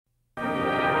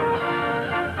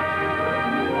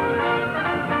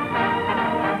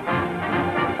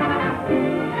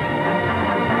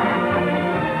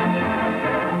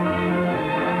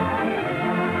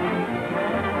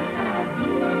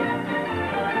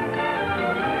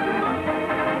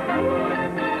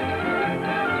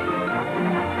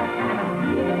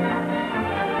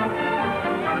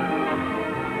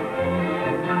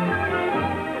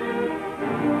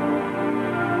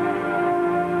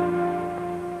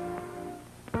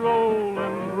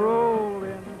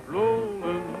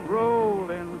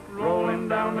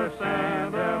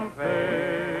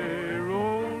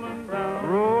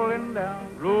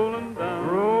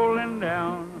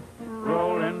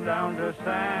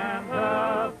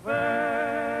Santa Fe.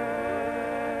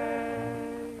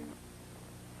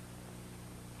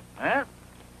 Well,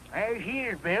 there she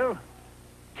is, Bill.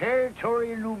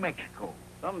 Territory of New Mexico.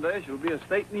 Someday she'll be a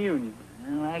state in the Union.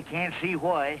 Well, I can't see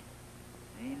why.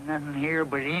 Ain't nothing here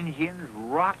but Indians,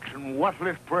 rocks, and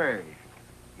whatless prairies.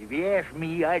 If you ask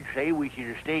me, I'd say we should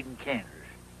have stayed in Kansas.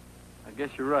 I guess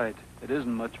you're right. It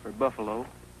isn't much for buffalo.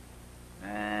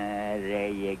 There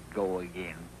you go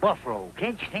again. Buffalo.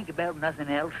 Can't you think about nothing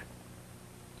else?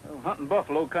 Well, hunting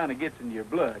buffalo kind of gets into your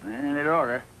blood. And it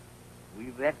oughta.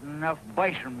 We've had enough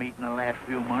bison meat in the last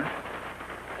few months.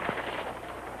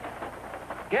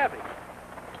 Gabby.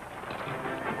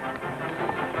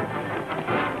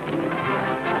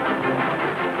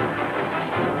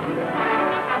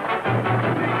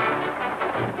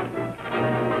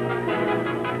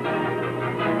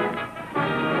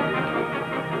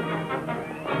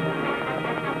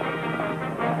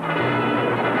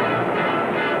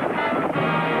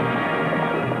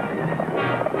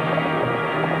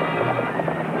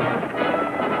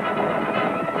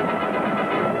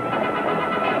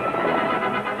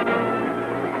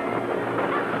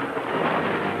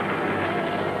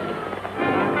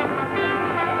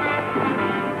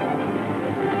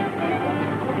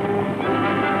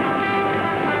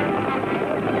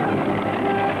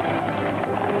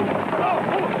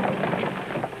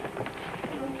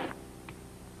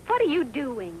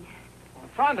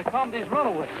 Trying to calm these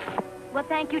runaways. Well,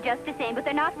 thank you just the same, but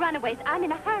they're not runaways. I'm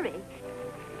in a hurry.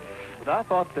 But I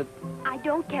thought that... I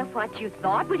don't care what you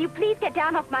thought. Will you please get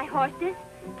down off my horses?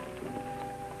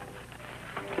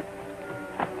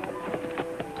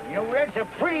 You know, that's the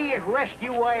prettiest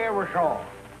rescue I ever saw.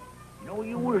 You know,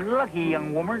 you was lucky,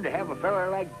 young woman, to have a fella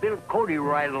like Bill Cody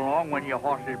ride along when your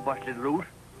horses busted loose.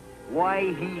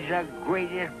 Why, he's the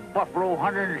greatest buffalo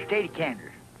hunter in the state of Kansas.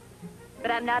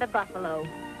 But I'm not a buffalo.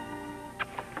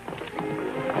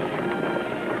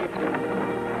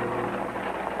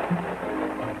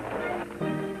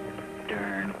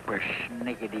 Darn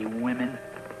persnickety women.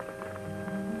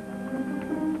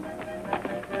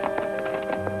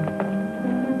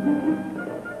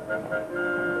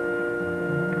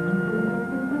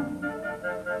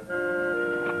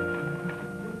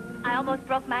 I almost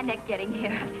broke my neck getting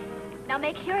here. Now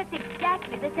make sure it's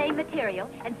exactly the same material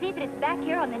and see that it's back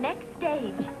here on the next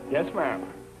stage. Yes, ma'am.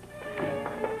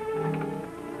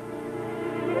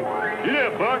 Yeah,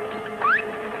 Buck.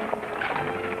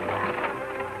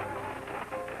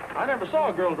 I never saw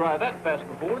a girl drive that fast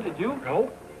before, did you?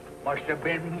 Nope. Must have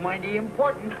been mighty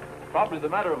important. Probably the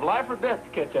matter of life or death to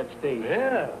catch that stage.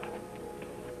 Yeah.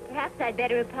 Perhaps I'd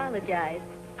better apologize.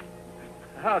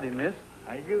 Howdy, miss.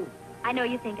 I do. I know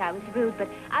you think I was rude, but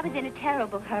I was in a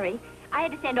terrible hurry. I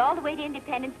had to send all the way to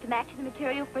Independence to match the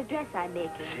material for a dress I'm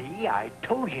making. See, I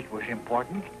told you it was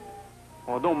important.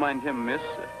 Oh, don't mind him, miss.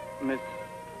 Miss...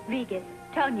 Regas.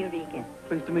 Tonya Regas.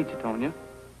 Pleased to meet you, Tonya.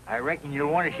 I reckon you'll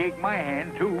want to shake my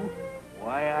hand, too.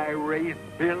 Why, I raised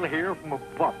Bill here from a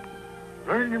pup.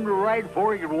 Learned him to ride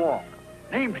before he could walk.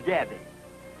 Name's Gabby.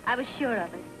 I was sure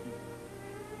of it.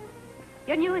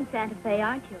 You're new in Santa Fe,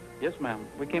 aren't you? Yes, ma'am.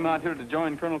 We came out here to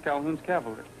join Colonel Calhoun's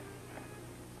cavalry.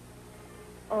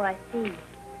 Oh, I see.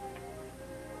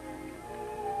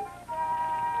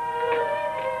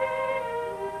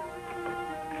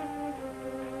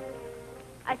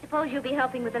 I suppose you'll be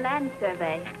helping with the land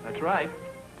survey. That's right.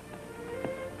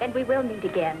 Then we will meet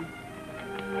again.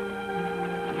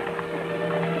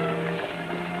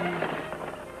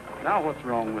 Now what's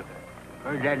wrong with it?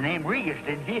 Heard that name Regas,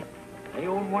 didn't you? They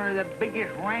own one of the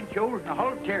biggest ranchos in the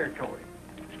whole territory.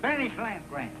 Spanish land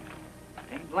grant.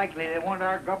 Ain't likely they want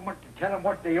our government to tell them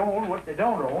what they own, what they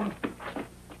don't own.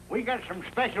 We got some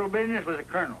special business with the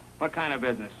colonel. What kind of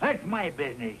business? That's my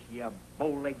business, you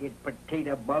bow-legged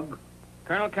potato bug.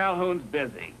 Colonel Calhoun's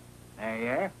busy. There you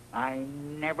are. I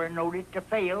never knowed it to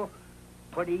fail.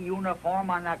 Put a uniform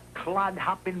on a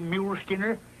clod-hopping mule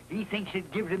skinner. He thinks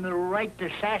it gives him the right to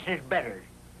sass his betters.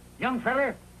 Young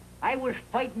feller, I was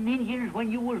fighting Indians when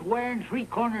you was wearing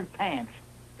three-cornered pants.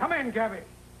 Come in, Gabby.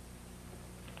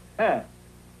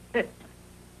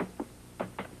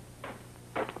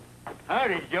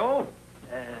 Howdy, Joe.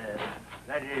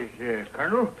 That is,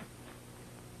 Colonel.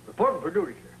 Report for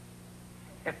duty,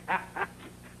 sir.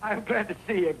 I'm glad to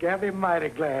see you, Gabby. Mighty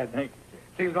glad. Thank you, sir.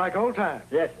 Seems like old times.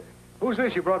 Yes, sir. Who's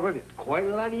this you brought with you? Quite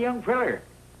a lot of young feller.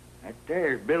 That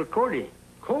there's Bill Cody.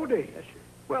 Cody? Yes, sir.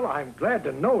 Well, I'm glad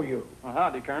to know you. Well,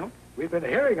 howdy, Colonel. We've been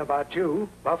hearing about you.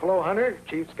 Buffalo hunter,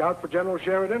 chief scout for General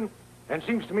Sheridan. And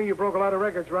seems to me you broke a lot of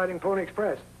records riding Pony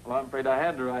Express. Well, I'm afraid I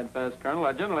had to ride fast, Colonel.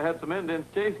 I generally had some Indians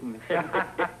chasing me.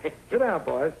 Sit down,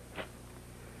 boys.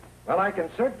 Well, I can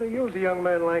certainly use a young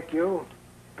man like you.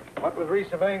 What with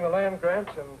resurveying the land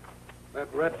grants and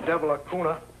that red devil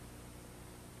Acuna,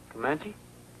 Comanche?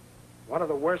 one of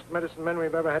the worst medicine men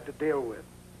we've ever had to deal with.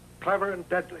 Clever and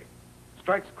deadly.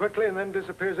 Strikes quickly and then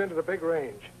disappears into the big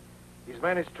range. He's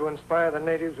managed to inspire the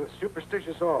natives with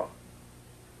superstitious awe.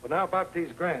 But now about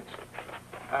these grants.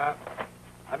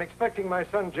 I'm expecting my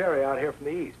son Jerry out here from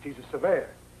the east. He's a surveyor.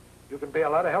 You can be a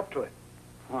lot of help to him.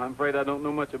 Well, I'm afraid I don't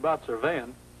know much about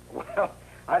surveying. Well,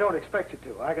 I don't expect you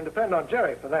to. I can depend on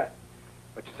Jerry for that.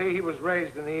 But you see, he was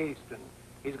raised in the east, and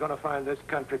he's going to find this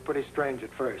country pretty strange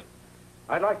at first.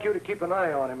 I'd like you to keep an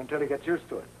eye on him until he gets used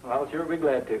to it. Well, I'll sure be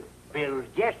glad to. Bill's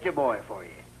just a boy for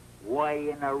you. Why,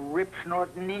 in a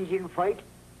rip-snorting Indian fight,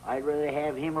 I'd rather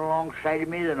have him alongside of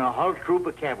me than a whole troop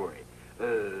of cavalry.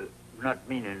 Not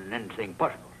meaning anything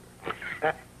personal,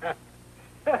 sir.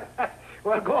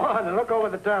 Well, go on and look over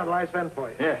the town till I send for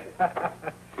you. Yeah.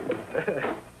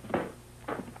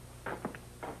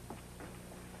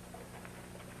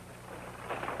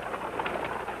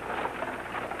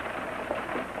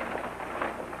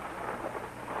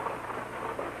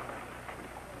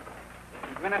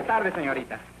 Buenas tardes,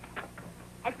 señorita.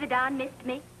 Has the Don missed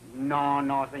me?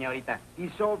 No, señorita.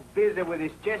 He's so busy with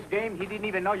his chess game, he didn't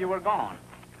even know you were gone.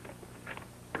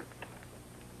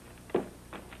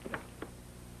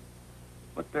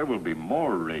 But there will be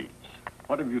more raids.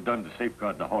 What have you done to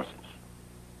safeguard the horses?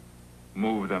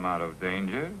 Move them out of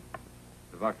danger.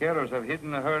 The vaqueros have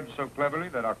hidden the herd so cleverly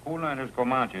that Acuna and his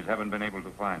Comanches haven't been able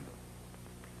to find them.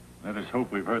 Let us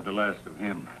hope we've heard the last of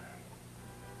him.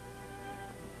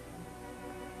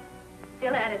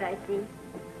 Still at it, I see.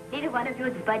 Neither one of you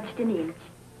has budged an inch.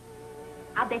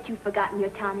 I'll bet you've forgotten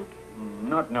your tonic.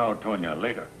 Not now, Tonya.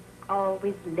 Later.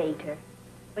 Always later.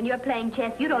 When you're playing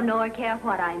chess, you don't know or care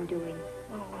what I'm doing.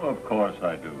 Oh, of course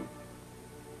I do.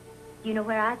 Do you know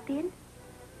where I've been?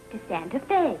 To Santa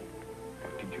Fe.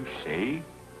 What did you say?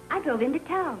 I drove into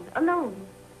town, alone.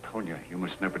 Tonya, you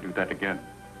must never do that again.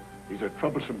 These are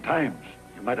troublesome times.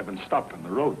 You might have been stopped on the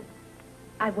road.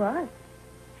 I was.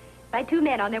 By two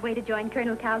men on their way to join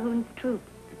Colonel Calhoun's troop.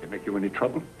 Did they make you any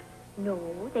trouble?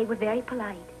 No, they were very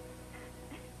polite.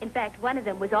 In fact, one of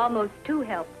them was almost too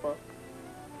helpful.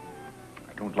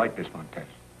 I don't like this, Montez.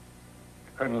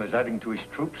 The colonel is adding to his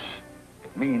troops.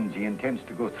 It means he intends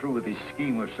to go through with his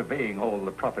scheme of surveying all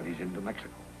the properties in New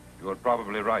Mexico. You're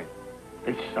probably right.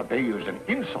 This survey is an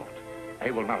insult.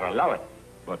 I will not allow it.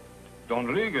 But Don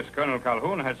Rodriguez, Colonel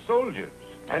Calhoun, has soldiers.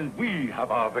 And we have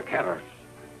our vaqueros.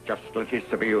 Just let his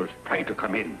surveyors try to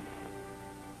come in.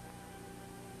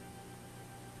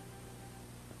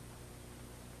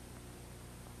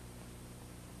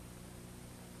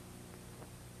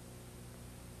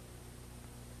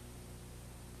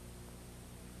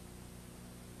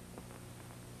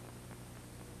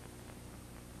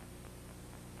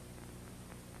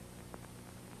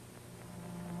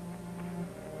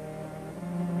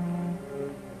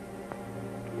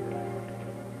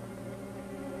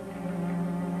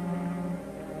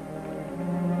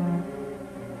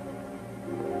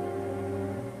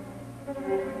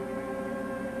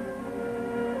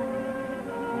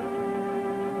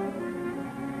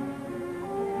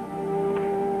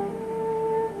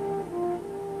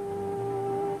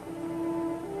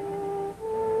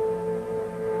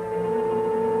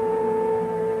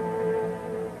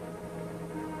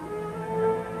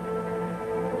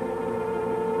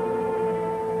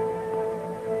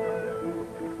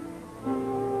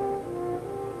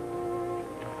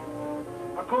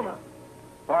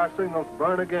 Fire signals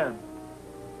burn again.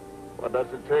 What does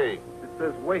it say? It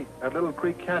says wait at Little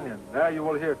Creek Canyon. There you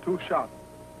will hear 2 shots.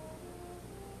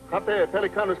 Cate,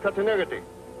 Pelicanos, Catanegati.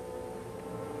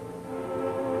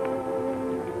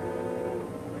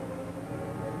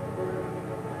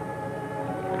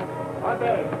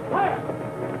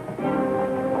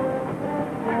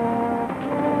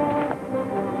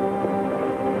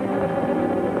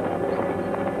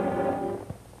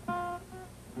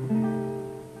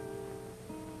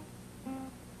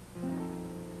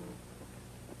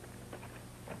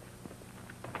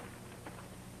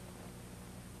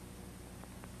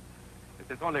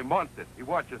 It's only Montes. He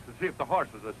watches to see if the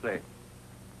horses are safe.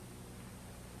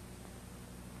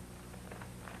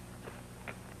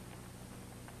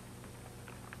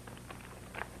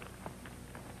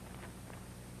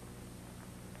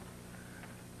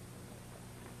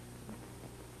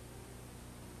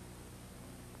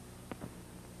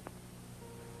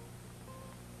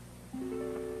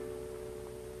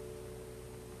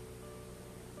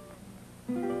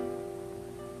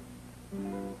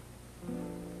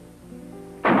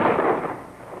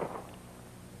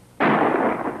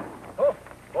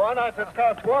 Go on,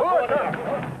 Scouts. Go on.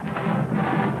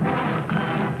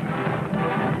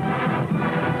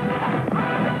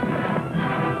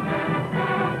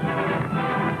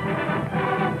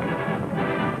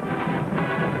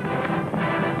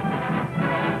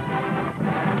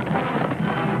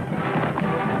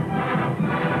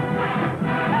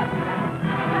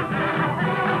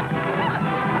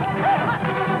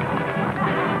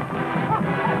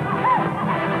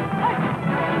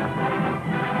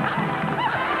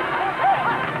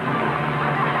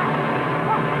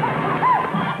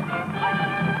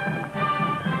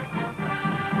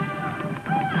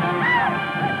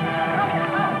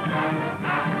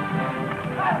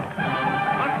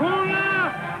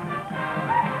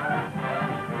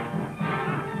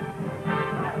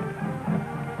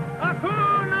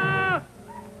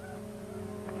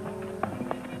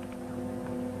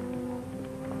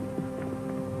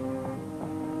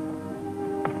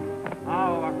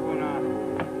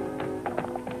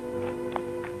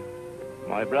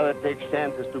 My brother takes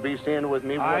chances to be seen with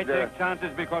me. I take chances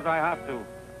because I have to.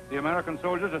 The American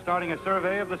soldiers are starting a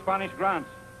survey of the Spanish grants.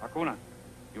 Acuna,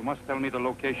 you must tell me the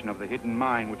location of the hidden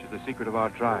mine, which is the secret of our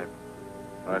tribe.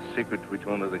 A secret which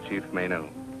only the chief may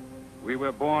know. We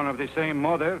were born of the same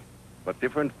mother. But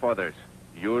different fathers.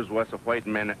 Yours was a white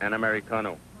man and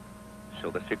Americano. So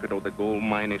the secret of the gold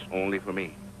mine is only for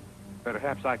me.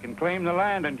 Perhaps I can claim the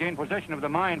land and gain possession of the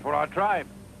mine for our tribe.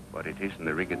 But it isn't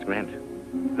the Ricketts grant.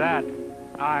 That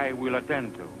I will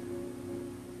attend to.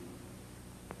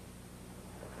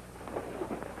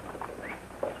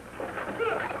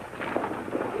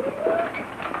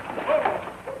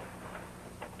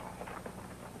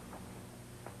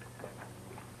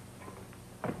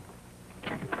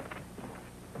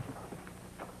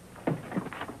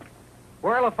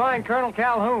 Where'll I find Colonel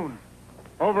Calhoun?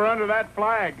 Over under that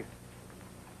flag.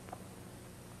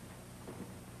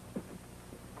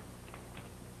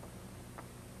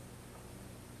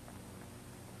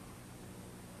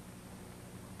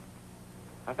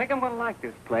 I think I'm going to like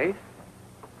this place.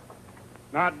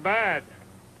 Not bad.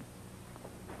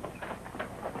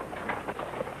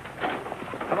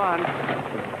 Come on.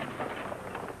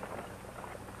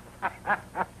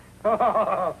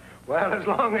 Oh, well, as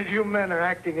long as you men are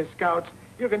acting as scouts,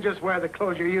 you can just wear the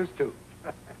clothes you're used to.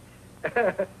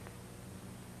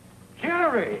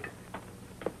 Jerry!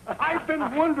 I've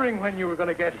been wondering when you were going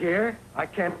to get here. I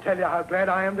can't tell you how glad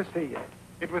I am to see you.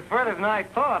 It was further than I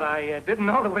thought. I didn't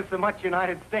know there was so much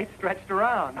United States stretched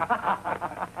around.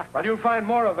 Well, you'll find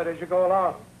more of it as you go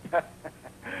along. Well,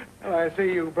 I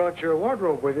see you brought your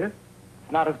wardrobe with you.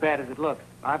 It's not as bad as it looks.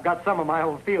 I've got some of my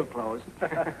old field clothes.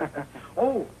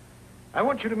 Oh, I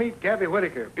want you to meet Gabby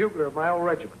Whitaker, bugler of my old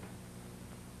regiment.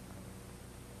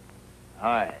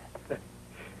 Hi.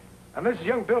 And this is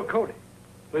young Bill Cody.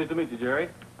 Pleased to meet you, Jerry.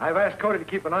 I've asked Cody to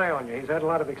keep an eye on you. He's had a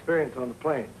lot of experience on the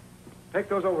plains. Take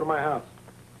those over to my house.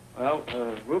 Well,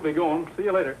 we'll be going. See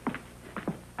you later.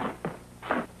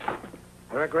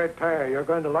 They're a great pair. You're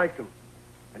going to like them.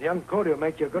 And young Cody will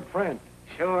make you a good friend.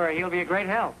 Sure, he'll be a great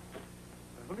help.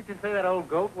 Who did you say that old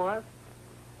goat was?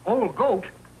 Old goat?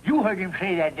 You heard him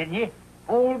say that, didn't you?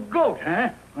 Old goat,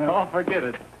 huh? Oh, forget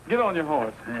it. Get on your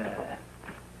horse.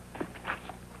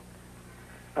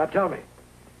 Now, tell me,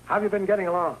 how have you been getting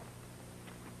along?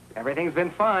 Everything's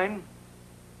been fine.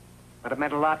 But it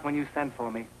meant a lot when you sent for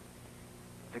me.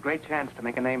 It's a great chance to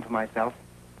make a name for myself.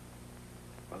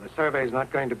 Well, the survey's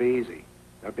not going to be easy.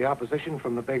 There'll be opposition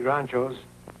from the big ranchos,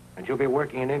 and you'll be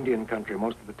working in Indian country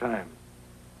most of the time.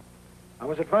 I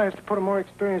was advised to put a more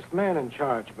experienced man in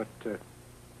charge, but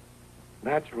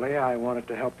naturally, I wanted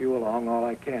to help you along all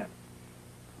I can.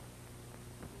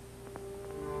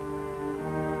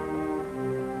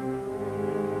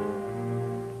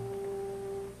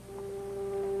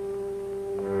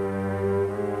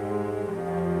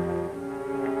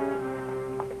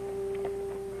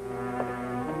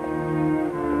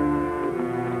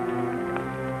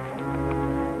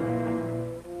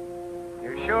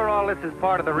 This is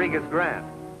part of the Rigas grant.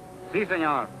 Si,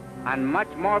 senor. And much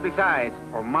more besides,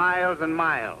 for miles and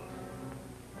miles.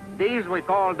 These we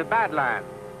call the Badlands.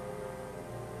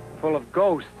 Full of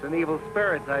ghosts and evil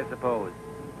spirits, I suppose.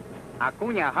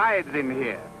 Acuna hides in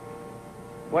here.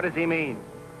 What does he mean?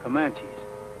 Comanches.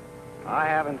 I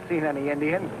haven't seen any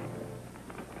Indians.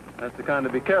 That's the kind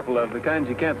to be careful of, the kinds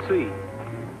you can't see.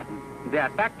 They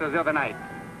attacked us the other night.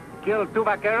 Killed 2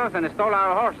 vaqueros and stole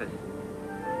our horses.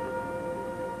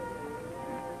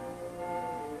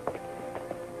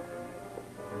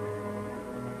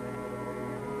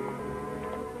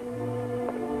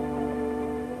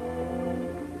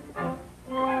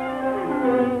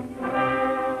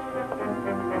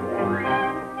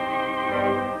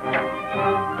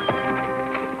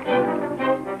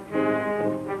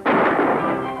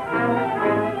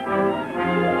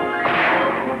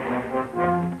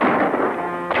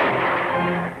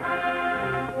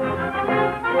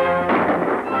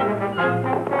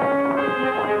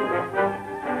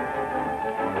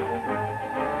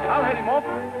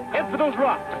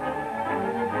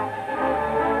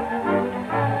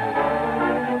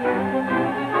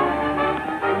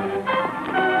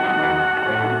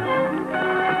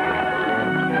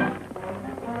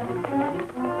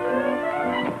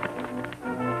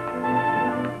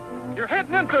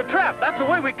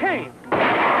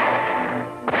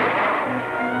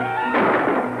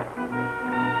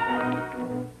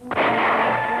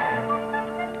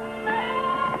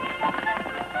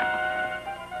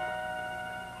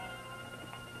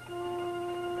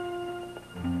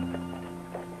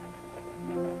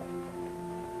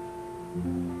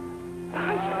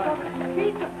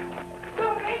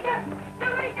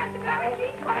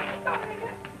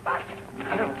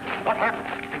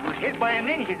 happened? He was hit by an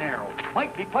engine arrow.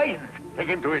 Might be poisonous. Take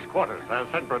him to his quarters. I'll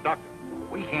send for a doctor.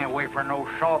 We can't wait for no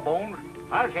sawbones.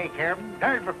 I'll take care of him.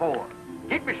 Done it before.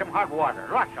 Get me some hot water.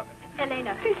 Lots of it.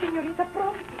 Elena. Si, senorita,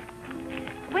 pronto.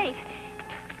 Wait.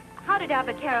 How did our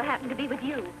vaquero happen to be with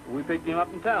you? We picked him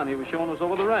up in town. He was showing us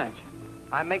over the ranch.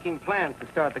 I'm making plans to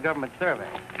start the government survey.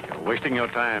 You're wasting your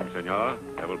time, senor.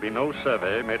 There will be no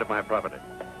survey made of my property.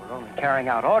 We're only carrying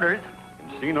out orders. I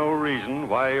can see no reason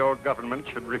why your government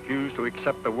should refuse to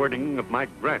accept the wording of my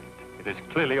grant. It is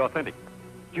clearly authentic.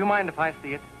 Do you mind if I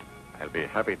see it? I'll be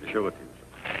happy to show it to you,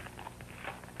 sir.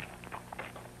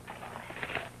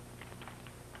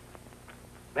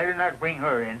 Better not bring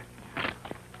her in.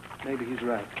 Maybe he's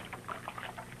right.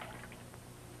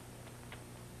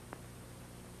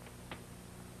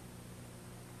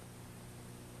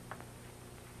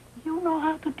 You know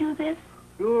how to do this?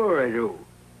 Sure I do.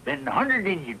 Been 100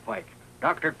 Indian fights.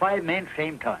 Doctored 5 men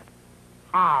same time.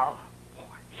 How?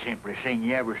 Simplest thing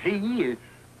you ever see is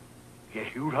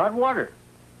just use hot water.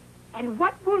 And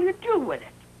what will you do with it?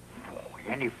 Oh,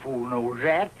 any fool knows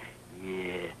that.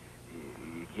 You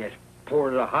just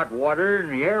pour the hot water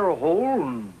in the arrow hole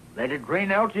and let it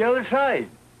drain out the other side.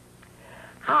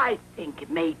 I think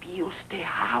maybe you stay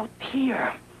out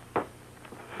here.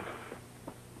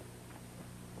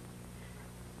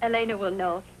 Elena will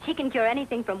know. She can cure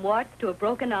anything from warts to a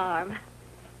broken arm.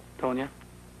 Tonya,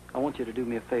 I want you to do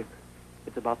me a favor.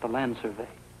 It's about the land survey.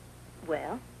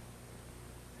 Well?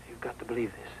 You've got to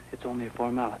believe this. It's only a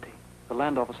formality. The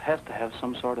land office has to have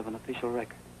some sort of an official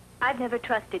record. I've never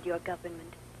trusted your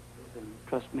government. Then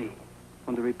trust me.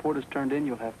 When the report is turned in,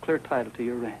 you'll have clear title to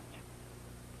your ranch.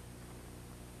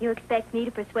 You expect me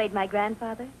to persuade my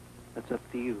grandfather? That's up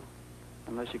to you.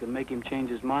 Unless you can make him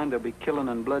change his mind, there'll be killing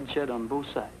and bloodshed on both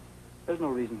sides. There's no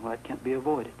reason why it can't be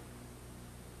avoided.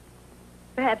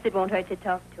 Perhaps it won't hurt to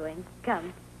talk to him.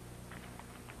 Come.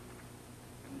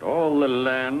 And all the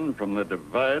land from the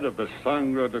divide of the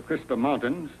Sangre de Cristo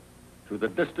Mountains to the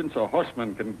distance a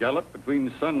horseman can gallop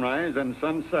between sunrise and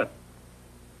sunset.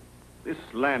 This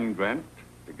land grant,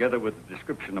 together with the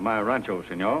description of my rancho,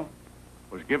 senor,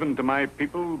 was given to my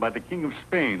people by the King of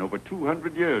Spain over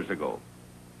 200 years ago.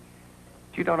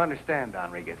 But you don't understand,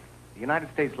 Enriquez. The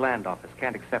United States Land Office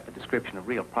can't accept a description of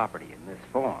real property in this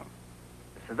form.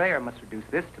 The surveyor must reduce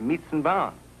this to meets and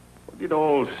bounds. It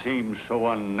all seems so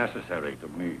unnecessary to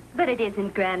me. But it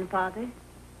isn't, Grandfather.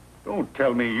 Don't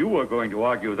tell me you are going to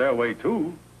argue their way,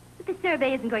 too. But the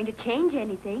survey isn't going to change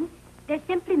anything. They're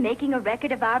simply making a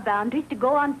record of our boundaries to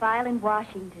go on file in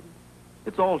Washington.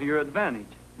 It's all to your advantage.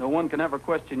 No one can ever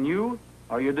question you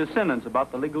or your descendants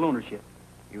about the legal ownership.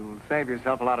 You'll save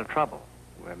yourself a lot of trouble.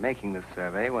 We're making this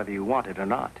survey whether you want it or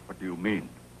not. What do you mean?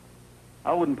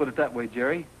 I wouldn't put it that way,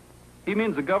 Jerry. He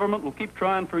means the government will keep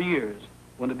trying for years.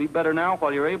 Wouldn't it be better now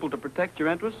while you're able to protect your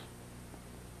interests?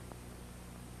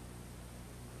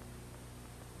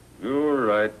 You're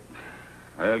right.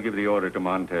 I'll give the order to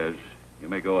Montez. You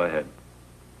may go ahead.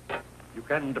 You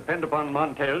can depend upon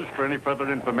Montez for any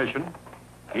further information.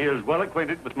 He is well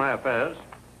acquainted with my affairs.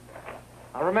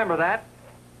 I'll remember that.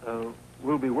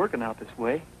 We'll be working out this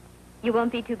way. You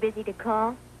won't be too busy to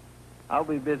call? I'll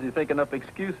be busy thinking up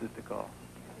excuses to call.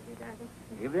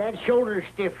 If that shoulder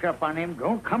stiffs up on him,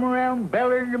 don't come around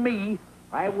bellering to me.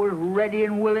 I was ready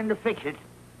and willing to fix it.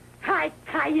 Hi,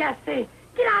 cállate.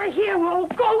 Get out of here,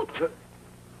 old goat.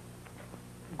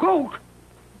 Goat?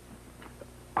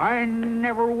 I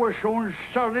never was so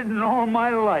insulted in all my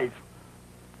life.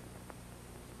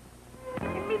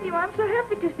 Emilio, I'm so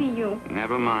happy to see you.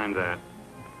 Never mind that.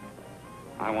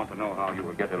 I want to know how you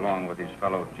will get along with his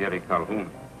fellow Jerry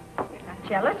Calhoun. You're not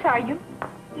jealous, are you?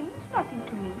 He means nothing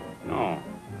to me. No,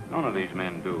 none of these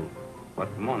men do.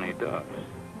 But money does.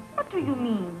 What do you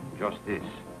mean? Just this.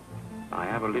 I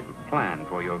have a little plan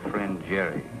for your friend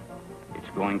Jerry. It's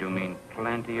going to mean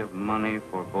plenty of money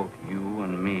for both you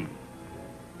and me.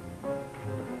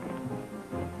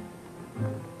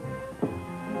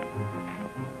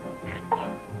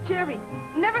 Oh, Jerry,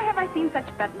 never have I seen such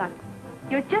bad luck.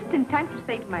 You're just in time to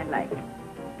save my life.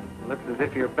 Looks as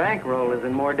if your bankroll is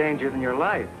in more danger than your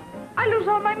life. I lose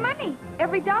all my money,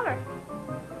 every dollar.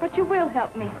 But you will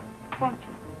help me, won't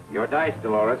you? Your dice,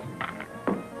 Dolores.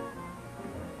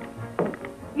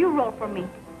 You roll for me.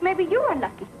 Maybe you are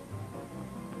lucky.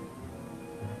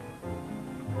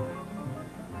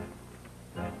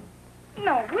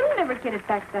 No, we'll never get it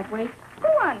back that way. Go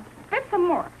on, bet some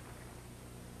more.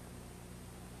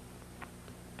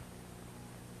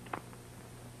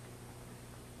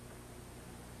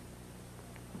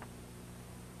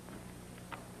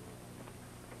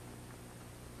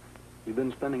 You've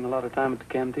been spending a lot of time at the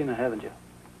cantina, haven't you?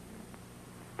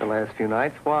 The last few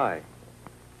nights, why?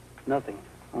 Nothing.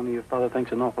 Only your father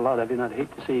thinks an awful lot of you, and I'd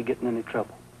hate to see you get in any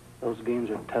trouble. Those games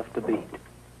are tough to beat.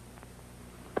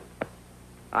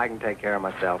 I can take care of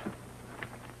myself.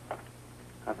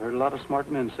 I've heard a lot of smart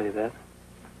men say that.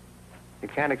 You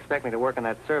can't expect me to work on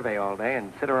that survey all day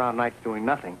and sit around nights doing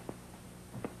nothing.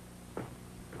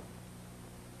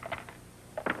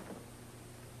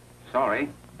 Sorry,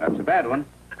 that's a bad one.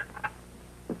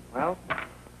 Well,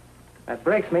 that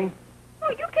breaks me. Oh,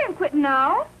 you can't quit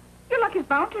now. Your luck is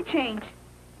bound to change.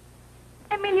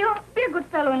 Emilio, be a good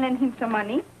fellow and lend him some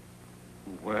money.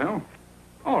 Well,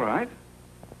 all right.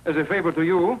 As a favor to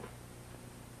you,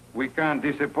 we can't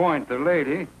disappoint the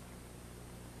lady.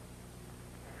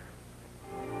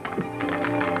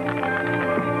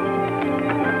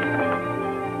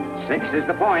 Six is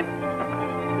the point.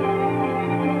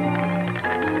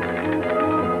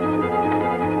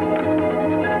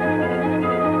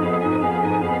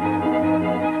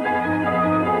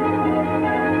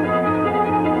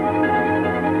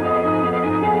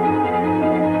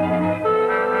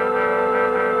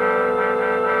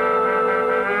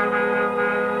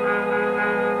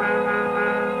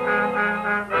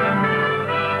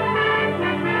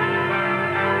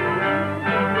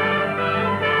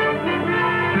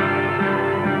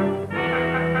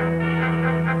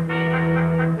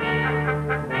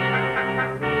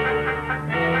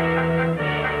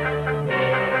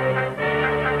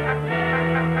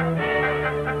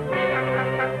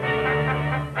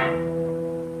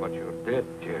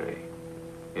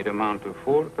 It amounts to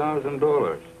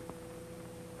 $4,000.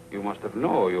 You must have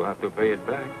known you have to pay it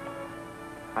back.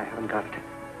 I haven't got it.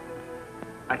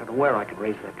 I don't know where I could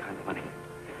raise that kind of money.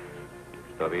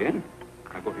 Está bien.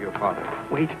 I'll go to your father.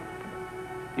 Wait.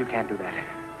 You can't do that.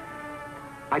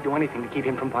 I'd do anything to keep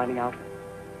him from finding out.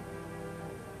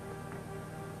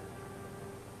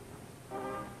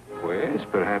 Pues,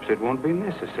 perhaps it won't be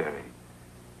necessary.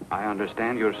 I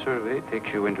understand your survey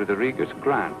takes you into the Regis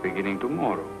grant beginning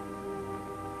tomorrow.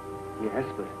 Yes,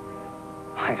 but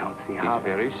I don't see how. It's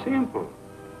very simple.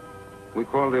 We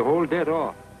call the whole debt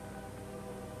off.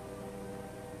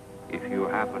 If you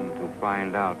happen to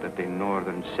find out that the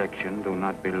northern section do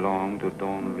not belong to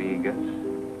Don Regis.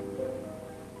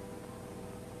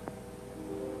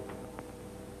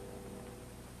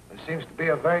 There seems to be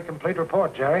a very complete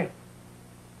report, Jerry.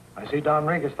 I see Don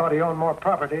Regis thought he owned more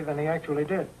property than he actually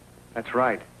did. That's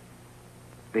right.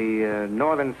 The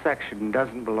northern section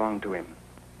doesn't belong to him.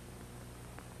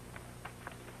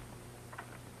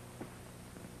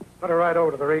 Better ride over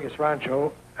to the Regis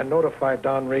Rancho and notify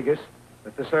Don Regis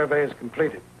that the survey is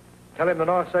completed. Tell him the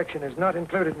north section is not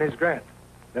included in his grant,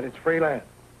 that it's free land.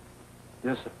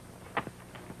 Yes, sir.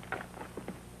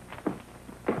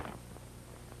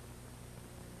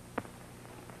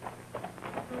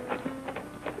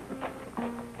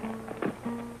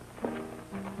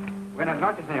 Buenas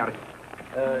noches, señores.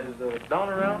 Is Don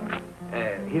around?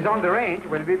 He's on the range.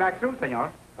 We'll be back soon,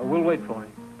 senor. We'll wait for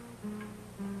him.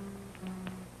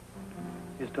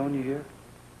 Is Tonya here?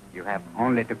 You have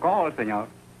only to call, senor.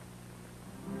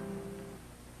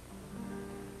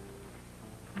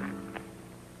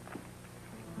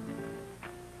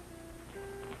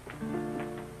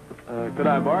 Could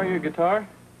I borrow your guitar?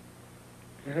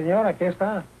 Sí, señor, aquí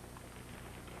está.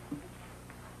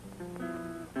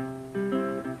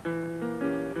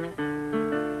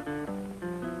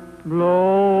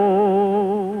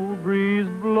 Blow, breeze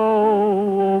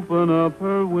blow, open up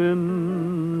her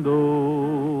window.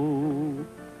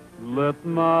 Let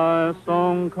my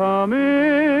song come in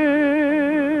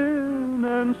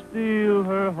and steal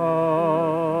her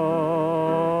heart.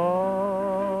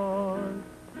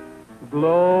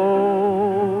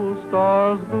 Glow,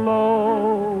 stars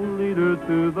glow, lead her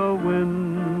to the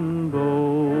window.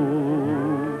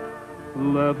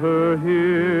 Let her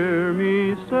hear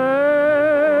me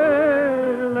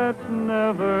say, let's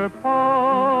never part.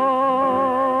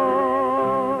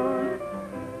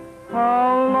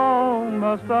 How long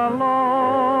must I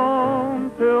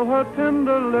long till her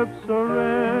tender lips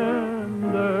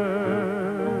surrender?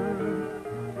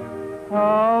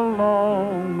 How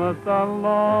long must I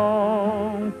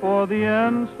long for the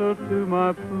answer to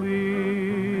my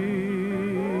plea?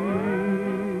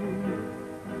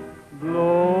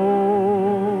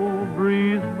 Blow,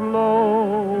 breeze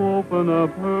blow, open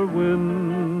up her window.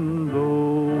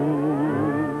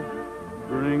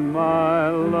 Bring my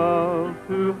love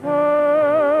to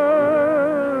her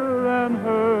and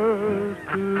hers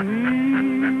to me.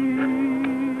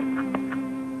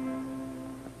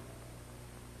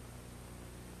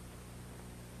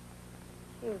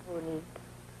 Qué bonito.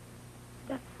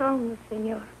 That song,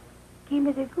 senor, gave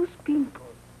me the goose pimple.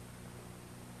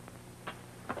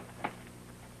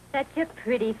 Such a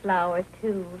pretty flower,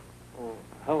 too. Oh,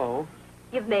 hello.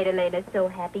 You've made Elena so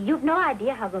happy. You've no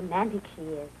idea how romantic she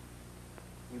is.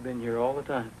 You've been here all the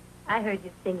time. I heard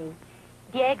you singing.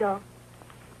 Diego,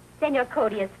 Senor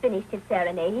Cody has finished his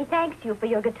serenade. He thanks you for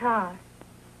your guitar.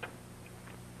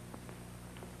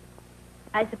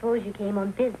 I suppose you came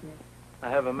on business. I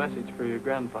have a message for your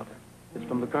grandfather. It's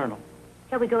from the colonel.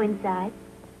 Shall we go inside?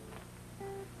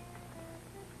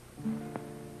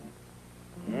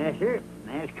 Yes, sir.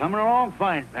 That's coming along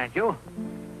fine, Pancho.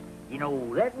 You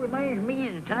know, that reminds me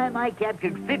of the time I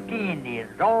captured 50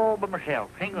 Indians all by myself,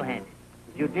 single-handed.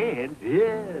 You did?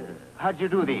 Yeah. How'd you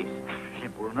do this?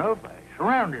 Simple enough. I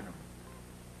surrounded them.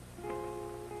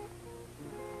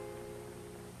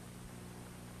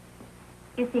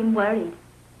 You seem worried.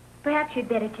 Perhaps you'd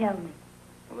better tell me.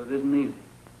 Well, it isn't easy.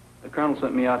 The colonel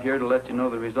sent me out here to let you know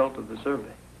the result of the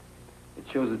survey. It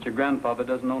shows that your grandfather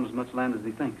doesn't own as much land as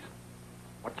he thinks.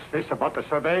 What's this about the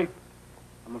survey?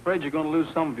 I'm afraid you're going to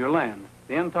lose some of your land.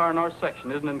 The entire north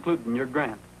section isn't included in your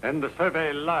grant. And the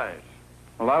survey lies.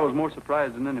 Well, I was more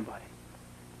surprised than anybody.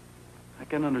 I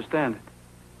can understand it.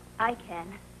 I can.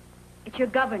 It's your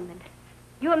government.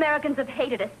 You Americans have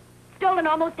hated us, stolen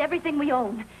almost everything we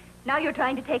own. Now you're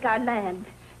trying to take our land.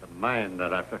 The mine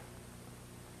they're after.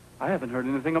 I haven't heard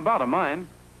anything about a mine.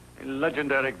 A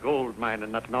legendary gold mine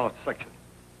in that north section.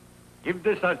 Give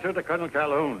this answer to Colonel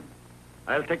Calhoun.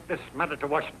 I'll take this matter to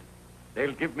Washington.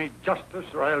 They'll give me justice,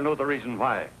 or I'll know the reason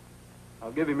why.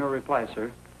 I'll give him your reply,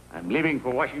 sir. I'm leaving for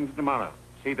Washington tomorrow.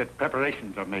 See that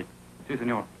preparations are made. Si,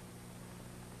 senor.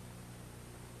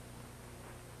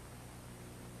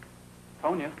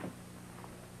 Tonya,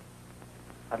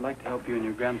 I'd like to help you and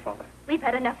your grandfather. We've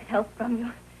had enough help from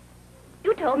you.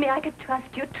 You told me I could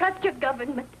trust you, trust your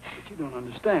government. But you don't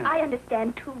understand. I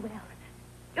understand too well.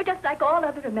 You're just like all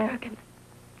other Americans.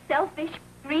 Selfish,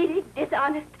 greedy,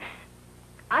 dishonest.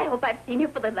 I hope I've seen you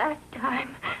for the last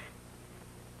time.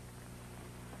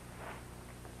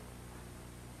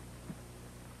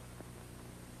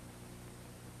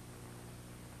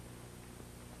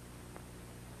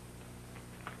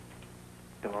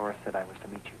 Dolores said I was to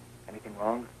meet you. Anything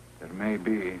wrong? There may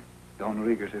be. Don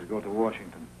Rodriguez go to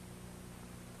Washington.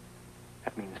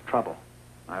 That means trouble.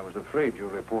 I was afraid your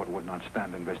report would not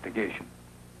stand investigation.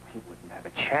 He wouldn't have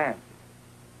a chance.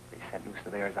 If they sent new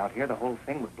surveyors out here, the whole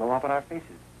thing would blow up in our faces.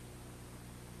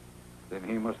 Then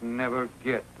he must never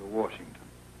get to Washington.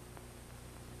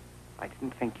 I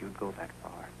didn't think you'd go that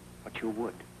far, but you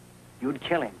would. You'd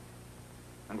kill him.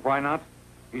 And why not?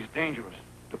 He's dangerous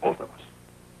to both of us.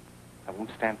 I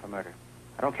won't stand for murder.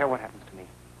 I don't care what happens to me.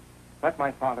 Let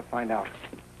my father find out.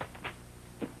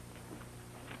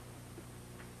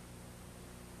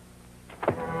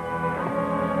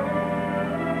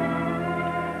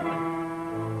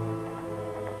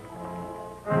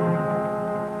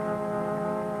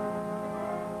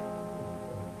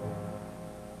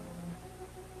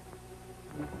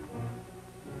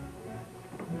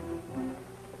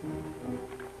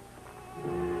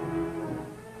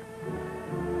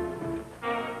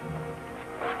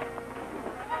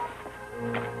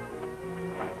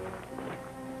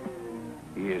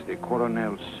 He is the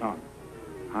colonel's son.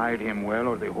 Hide him well,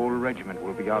 or the whole regiment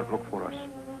will be out look for us.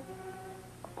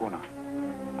 Acuna,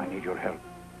 I need your help.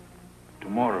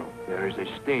 Tomorrow, there is a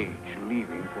stage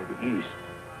leaving for the east.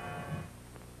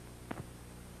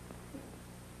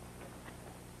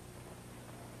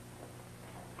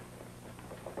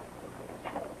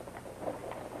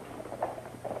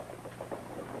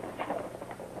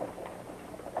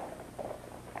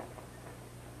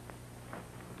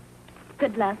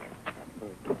 Good luck.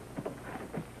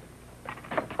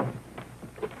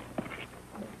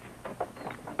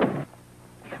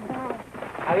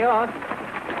 Adios.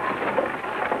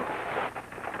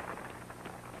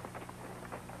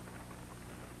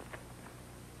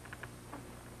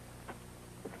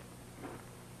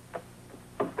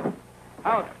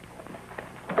 Out.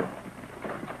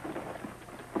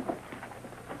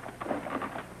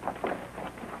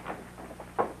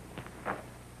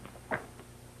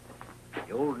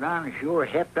 The old Don sure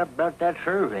hepped up about that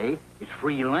survey. It's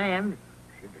free land.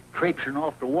 Instead of traipsing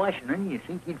off to Washington, you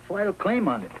think he'd file a claim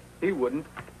on it. He wouldn't,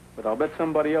 but I'll bet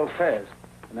somebody else has.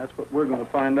 And that's what we're going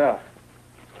to find out.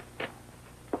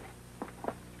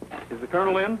 Is the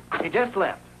colonel in? He just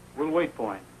left. We'll wait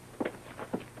for him.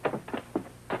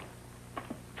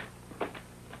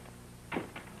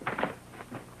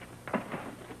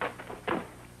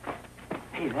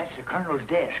 Hey, that's the colonel's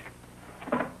desk.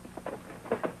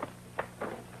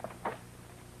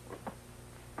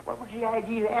 What was the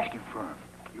idea of asking for him?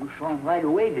 You saw him right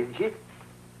away, didn't you?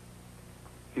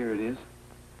 Here it is.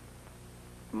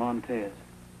 Montez.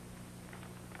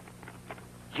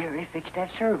 Jerry fixed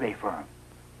that survey for him.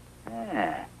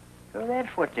 Ah, so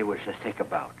that's what they were so sick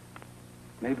about.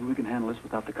 Maybe we can handle this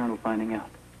without the Colonel finding out.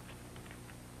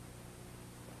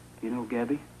 You know,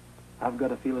 Gabby, I've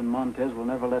got a feeling Montez will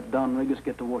never let Don Regis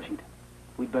get to Washington.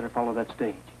 We'd better follow that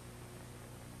stage.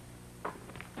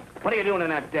 What are you doing in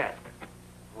that desk?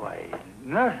 Why,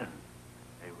 nothing.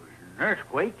 There was an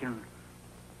earthquake, and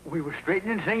we were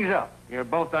straightening things up. You're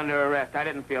both under arrest. I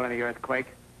didn't feel any earthquake.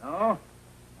 Oh?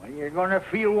 Well, you're going to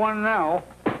feel one now.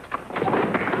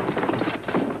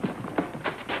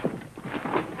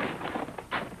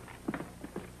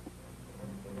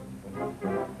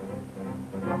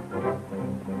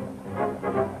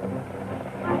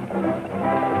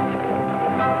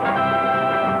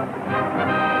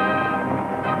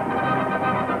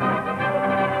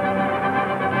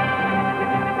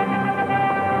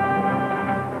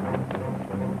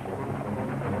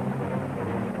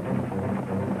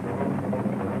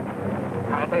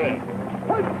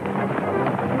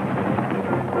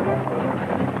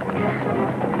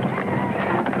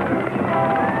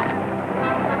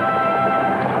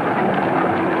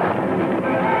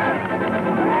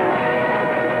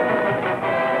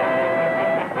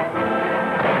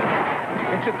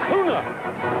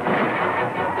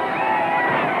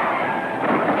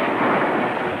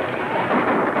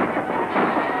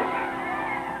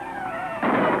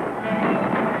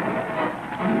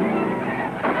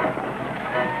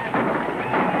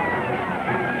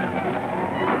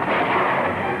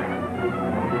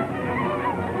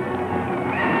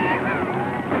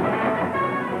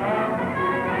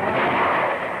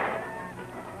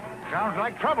 Sounds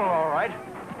like trouble, all right.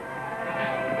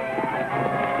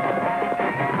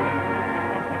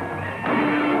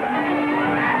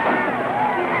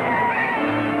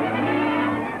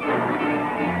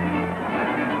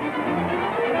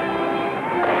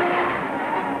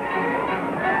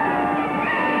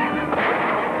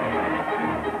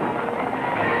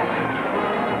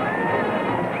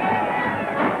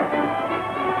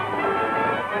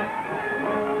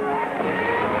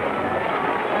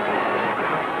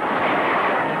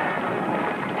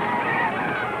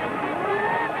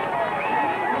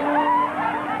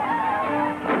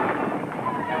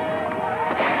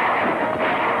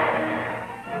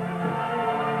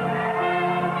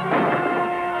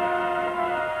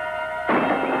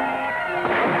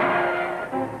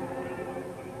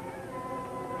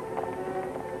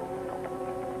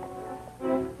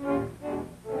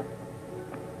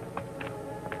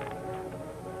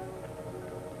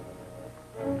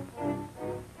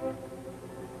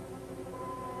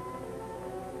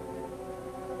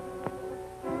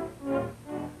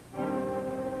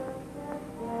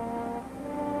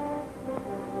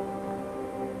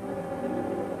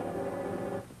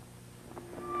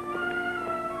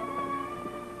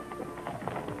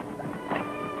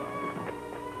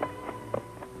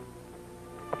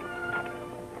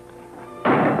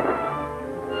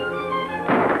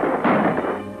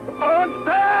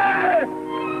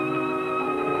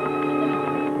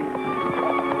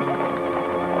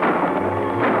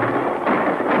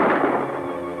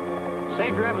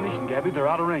 They're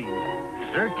out of range.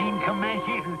 13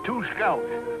 Comanches and 2 scouts.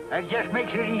 That just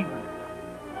makes it even.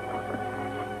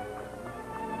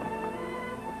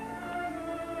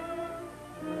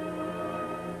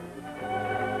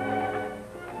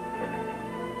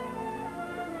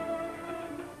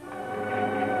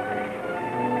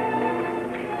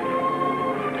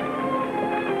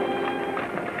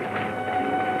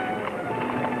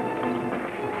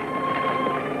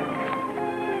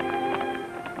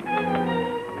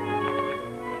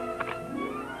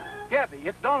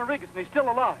 It's Don Regis, and he's still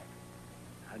alive.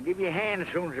 I'll give you a hand as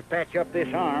soon as I patch up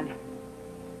this arm.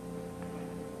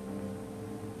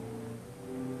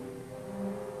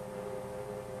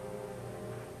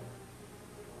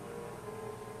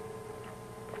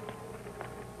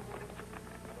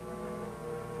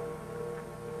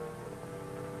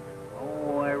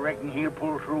 Oh, I reckon he'll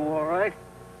pull through all right.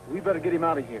 We better get him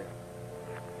out of here.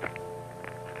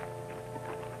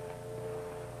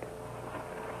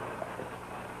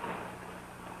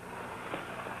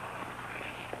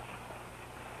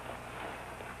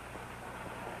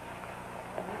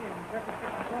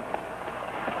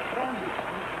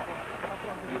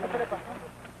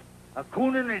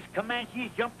 Coon and his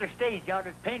Comanches jumped the stage out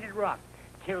at Painted Rock.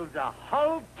 Killed the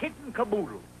whole kit and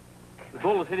caboodle. The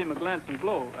bullets hit him a glancing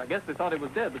blow. I guess they thought he was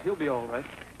dead, but he'll be all right.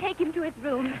 Take him to his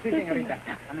room. Sí, señorita.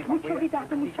 Mucho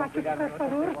cuidado, muchachos, por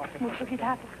favor. Mucho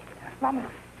cuidado.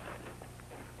 Vamos.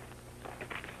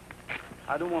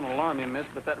 I don't want to alarm you, miss,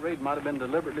 but that raid might have been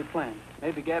deliberately planned.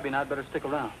 Maybe Gabby and I'd better stick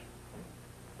around.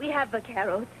 We have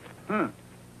vaqueros. Can't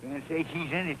say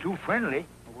she's any too friendly.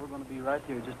 Well, we're going to be right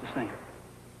here just the same.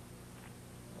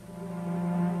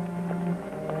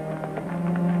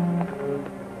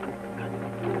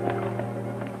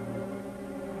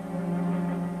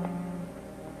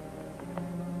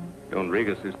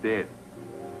 Rodriguez is dead.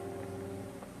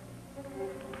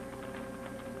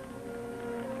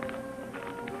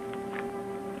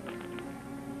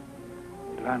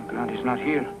 The land grant is not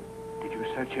here. Did you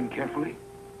search him carefully?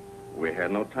 We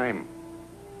had no time.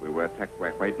 We were attacked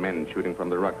by white men shooting from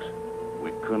the rocks.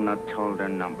 We could not tell their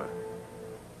number.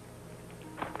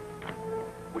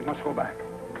 We must go back.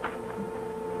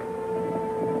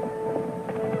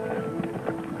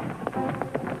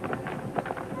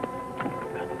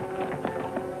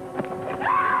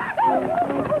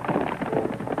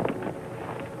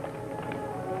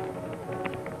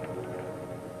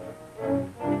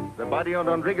 The body of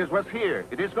Rodriguez was here.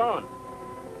 It is gone.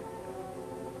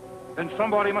 Then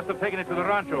somebody must have taken it to the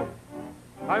rancho.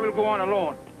 I will go on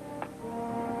alone.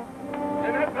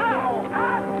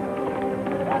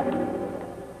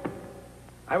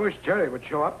 I wish Jerry would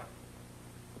show up.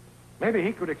 Maybe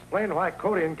he could explain why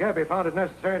Cody and Gabby found it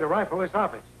necessary to rifle this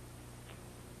office.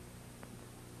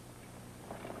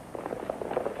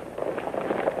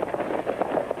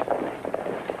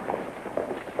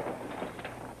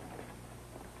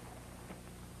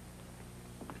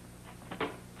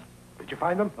 Did you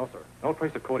find them? No, sir. No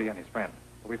trace of Cody and his friend.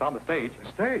 But we found the stage.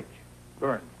 The stage?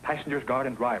 Burned. Passengers, guard,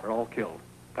 and driver all killed.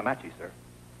 Comanche, sir.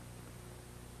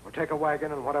 We'll take a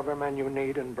wagon and whatever men you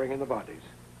need and bring in the bodies.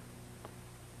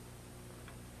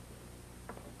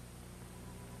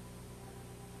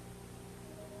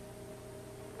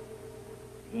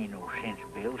 Ain't no sense,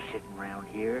 Bill, sitting around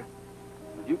here.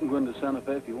 You can go into Santa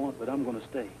Fe if you want, but I'm going to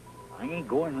stay. I ain't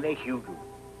going unless you do.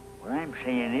 What I'm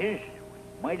saying is,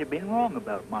 we might have been wrong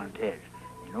about Montez.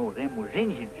 You know, them was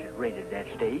Indians that raided that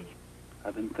stage.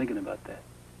 I've been thinking about that.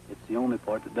 It's the only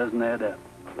part that doesn't add up.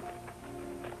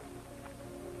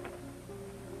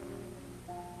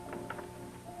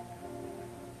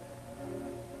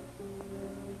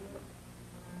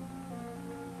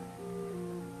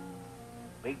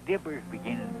 Big Dipper's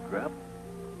beginning to drop.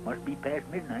 Must be past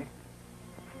midnight.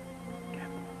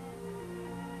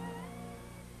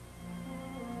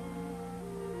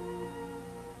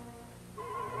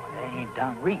 That ain't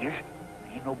Don Regis.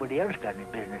 Ain't nobody else got any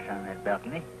business on that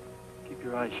balcony. Keep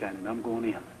your eyes shining. I'm going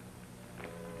in.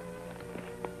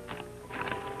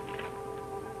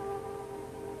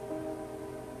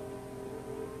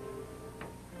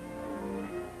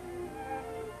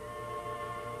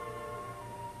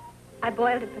 I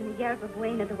boiled it from the Yerba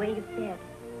Buena the way you said.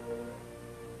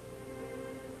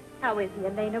 How is he,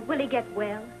 Elena? Will he get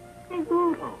well?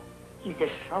 Seguro. He's a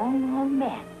strong old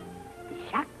man. The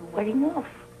shock is wearing off.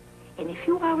 In a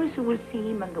few hours, you will see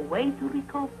him on the way to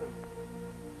recover.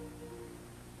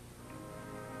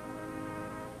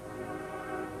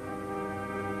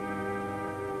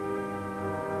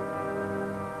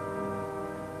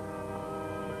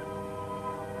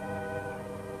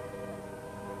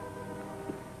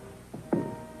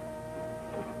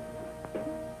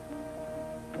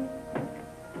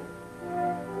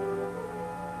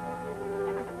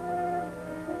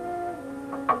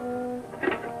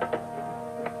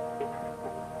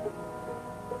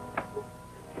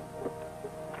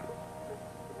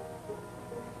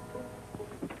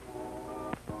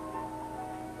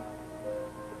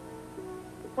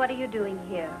 What are you doing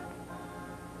here?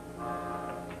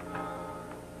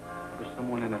 There's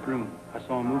someone in that room. I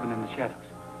saw him moving in the shadows.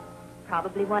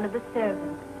 Probably one of the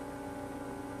servants.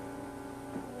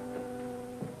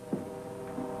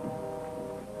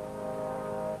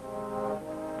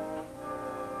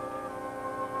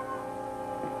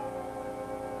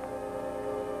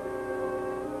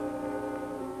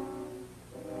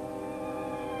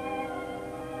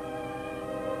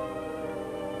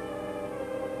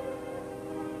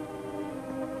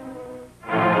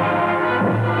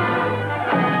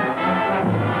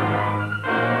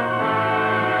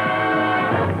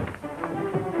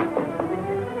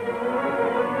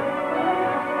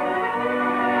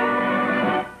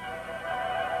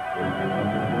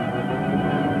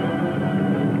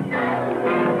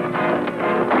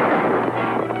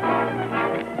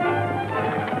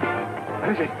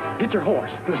 Get your horse.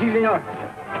 Sí, señor.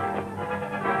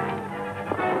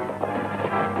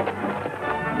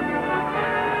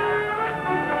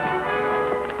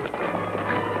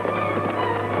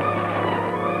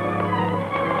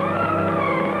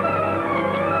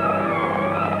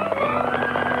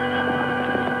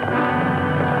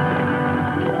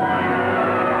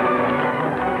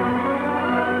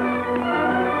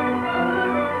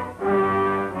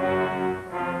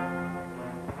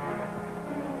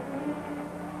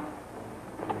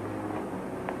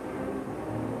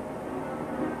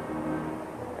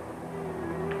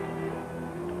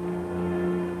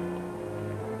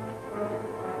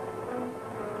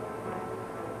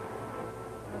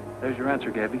 There's your answer,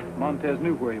 Gabby. Montez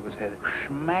knew where he was headed.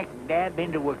 Smack dab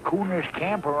into Acuna's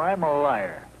camp or I'm a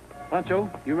liar. Pancho,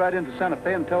 you ride into Santa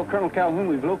Fe and tell Colonel Calhoun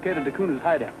we've located Acuna's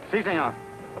hideout. Si, senor.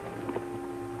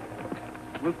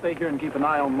 We'll stay here and keep an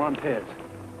eye on Montez.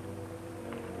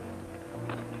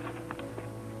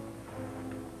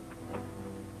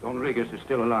 Don Regis is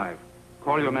still alive.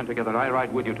 Call your men together. I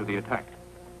ride with you to the attack.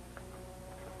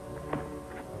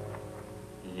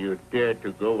 You dare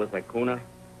to go with Acuna?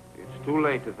 It's too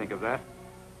late to think of that.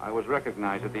 I was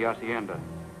recognized at the hacienda.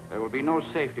 There will be no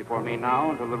safety for me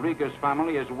now until the Regis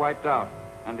family is wiped out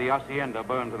and the hacienda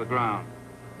burned to the ground.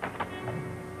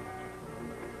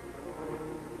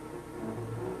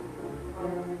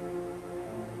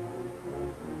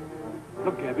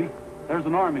 Look, Gabby, there's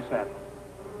an army saddle.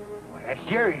 Well, that's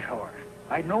Jerry's horse.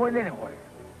 I'd know it anywhere.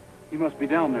 He must be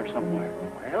down there somewhere.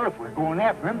 Well, if we're going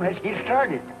after him, let's get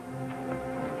started.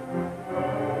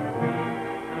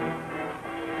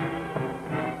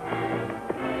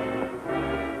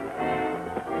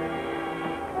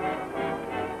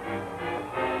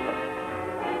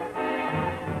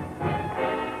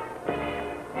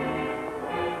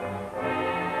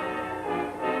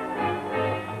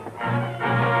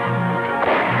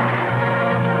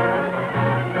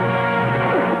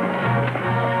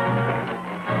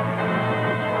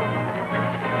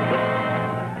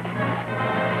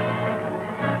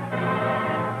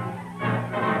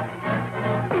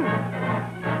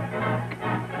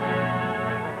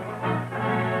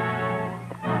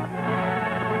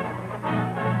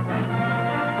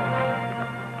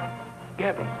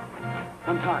 Gabby,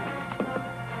 untie.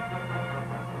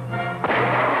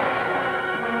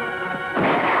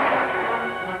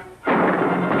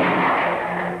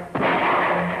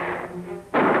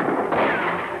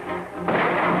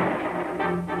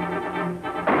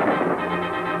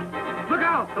 Look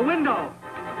out! The window!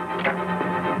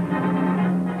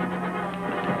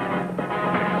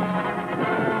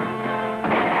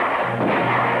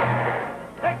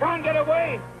 Hey, can't get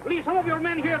away! Leave some of your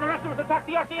men here. The rest of us attack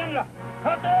the hacienda.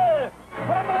 Jose!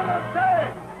 Vámonos!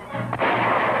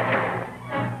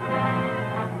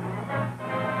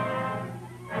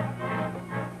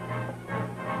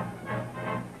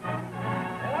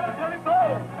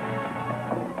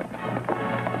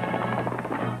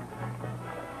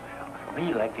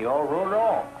 Me like they all rode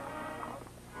off.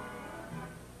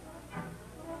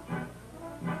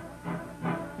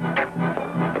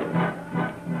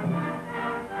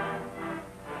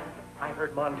 I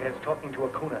heard Montez talking to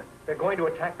Acuna. They're going to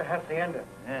attack the hacienda.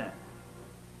 Yeah.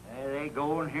 There they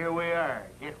go, and here we are,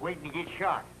 just waiting to get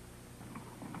shot.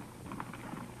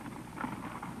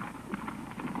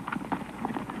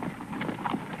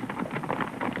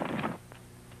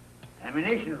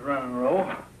 Ammunition's running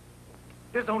low.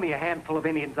 There's only a handful of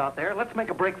Indians out there. Let's make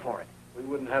a break for it. We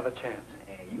wouldn't have a chance.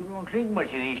 You don't think much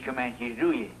of these Comanches,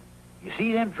 do you? You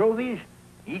see them trophies?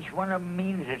 Each one of them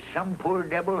means that some poor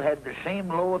devil had the same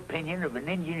low opinion of an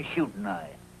Indian shooting eye.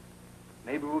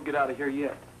 Maybe we'll get out of here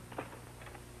yet.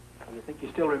 You think you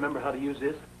still remember how to use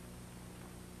this?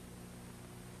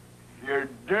 You're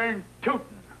darn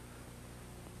tootin'.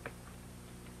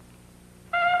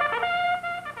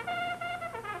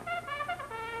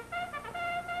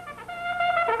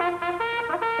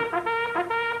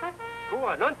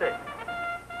 Adelante.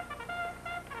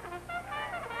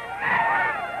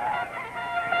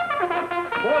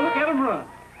 Boy, look at him run.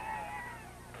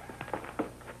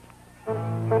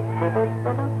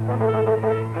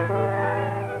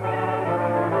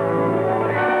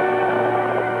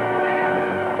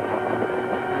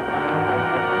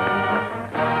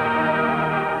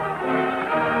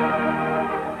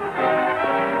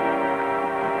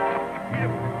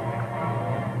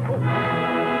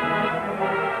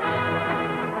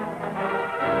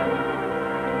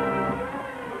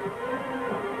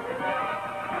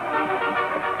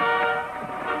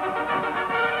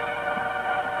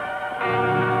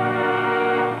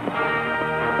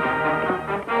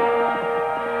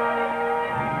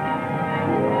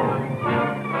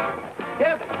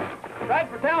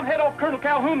 Colonel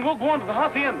Calhoun, we'll go on to the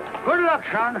hacienda. Good luck,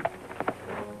 son.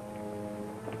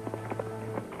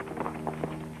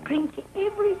 Drink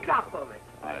every drop of it.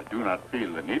 I do not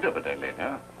feel the need of it,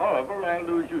 Elena. However, I'll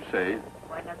do as you say.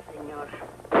 Why not, senor?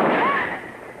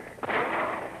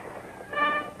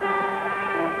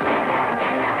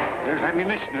 There's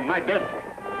ammunition in my belt.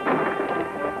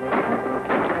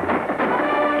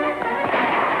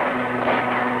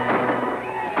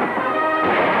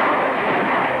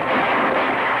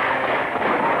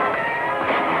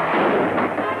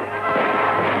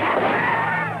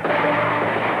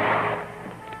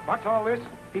 What's all this?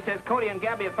 He says Cody and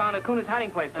Gabby have found Acuna's hiding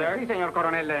place, sir. Si, senor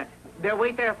Coronel. They'll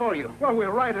wait there for you. Well, we'll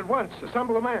ride at once.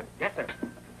 Assemble the men. Yes, sir.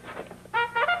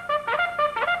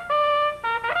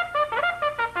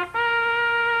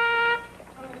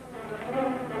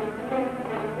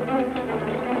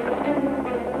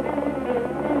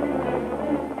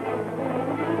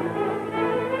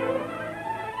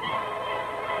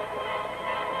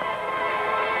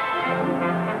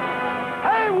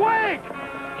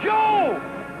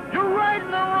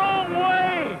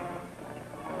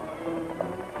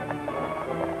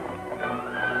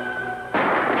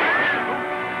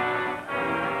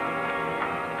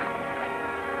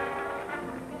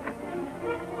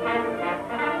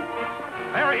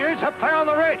 Up there on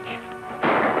the ridge.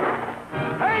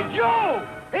 Hey, Joe!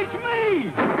 It's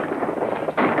me!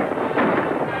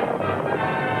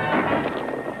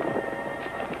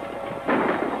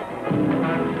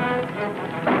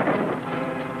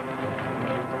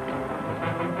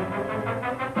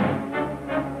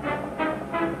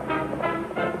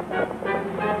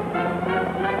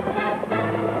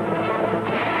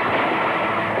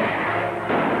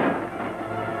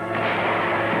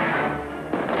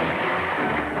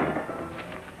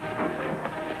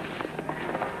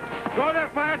 Draw their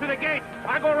fire to the gate.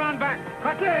 I go around back.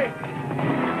 Quickly!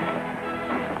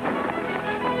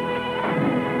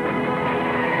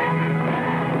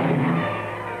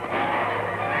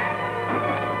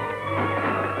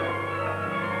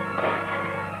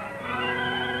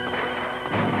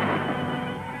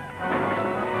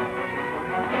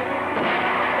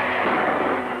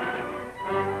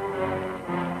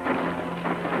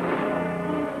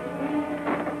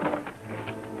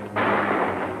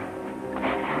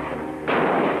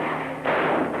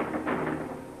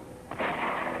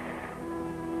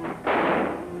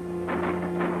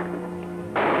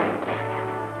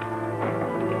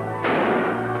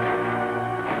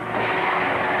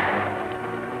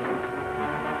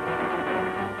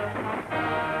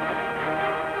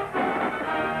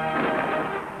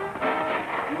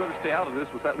 Stay out of this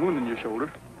with that wound in your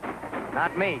shoulder.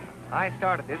 Not me. I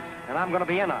started this, and I'm going to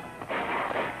be in on it.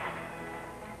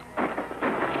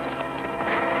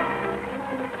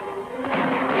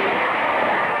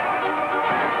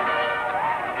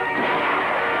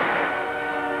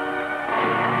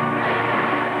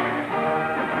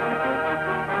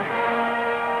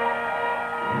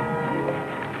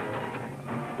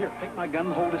 Here, take my gun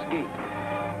and hold this gate.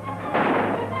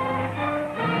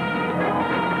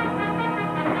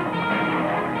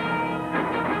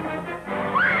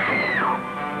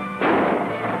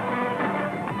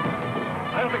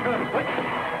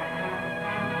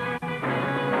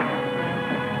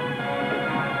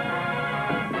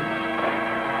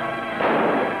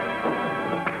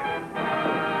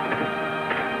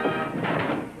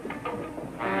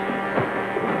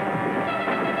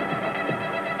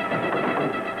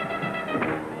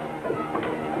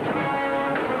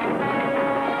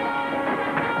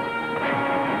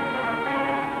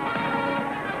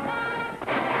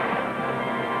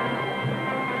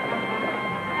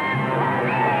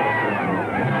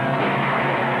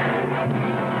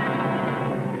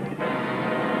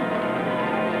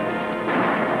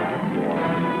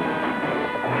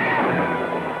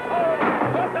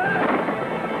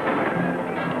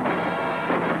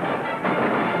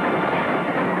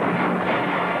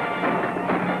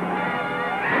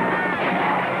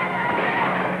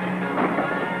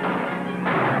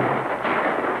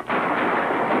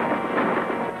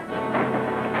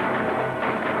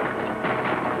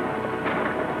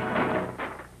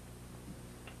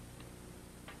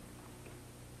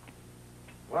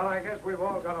 Well, I guess we've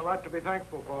all got a lot to be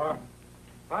thankful for.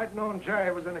 If I'd known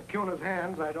Jerry was in Acuna's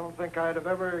hands, I don't think I'd have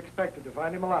ever expected to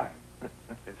find him alive.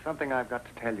 There's something I've got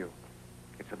to tell you.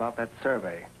 It's about that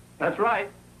survey. That's right.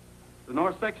 The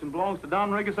north section belongs to Don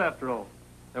Regis after all.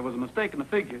 There was a mistake in the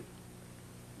figures.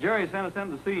 Jerry sent us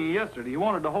in to see you yesterday. He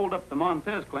wanted to hold up the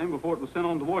Montez claim before it was sent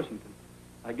on to Washington.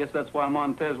 I guess that's why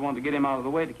Montez wanted to get him out of the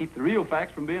way to keep the real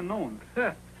facts from being known.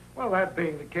 Well, that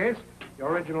being the case, the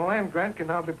original land grant can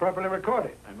now be properly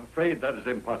recorded. I'm afraid that is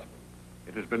impossible.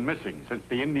 It has been missing since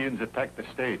the Indians attacked the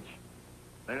stage.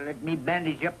 Better let me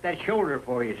bandage up that shoulder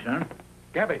for you, son.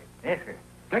 Gabby. Yes, sir.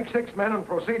 Take 6 men and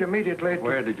proceed immediately to...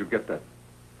 Where did you get that?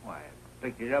 Why, I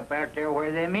picked it up out there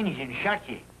where them Indians shot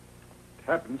you. It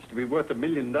happens to be worth $1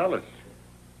 million.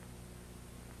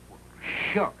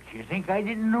 Shucks, you think I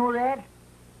didn't know that?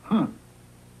 Huh.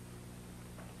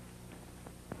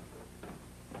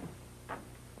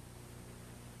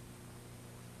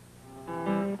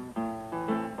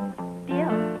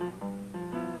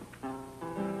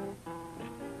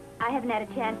 I haven't had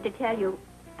a chance to tell you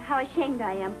how ashamed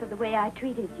I am for the way I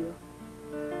treated you.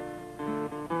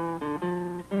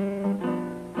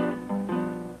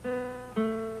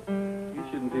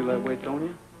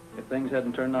 If things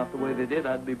hadn't turned out the way they did,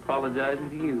 I'd be apologizing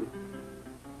to you.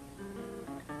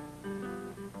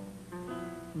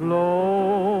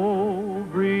 Blow,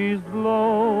 breeze,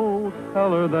 blow,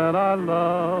 tell her that I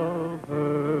love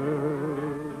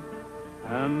her,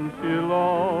 and she'll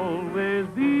always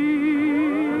be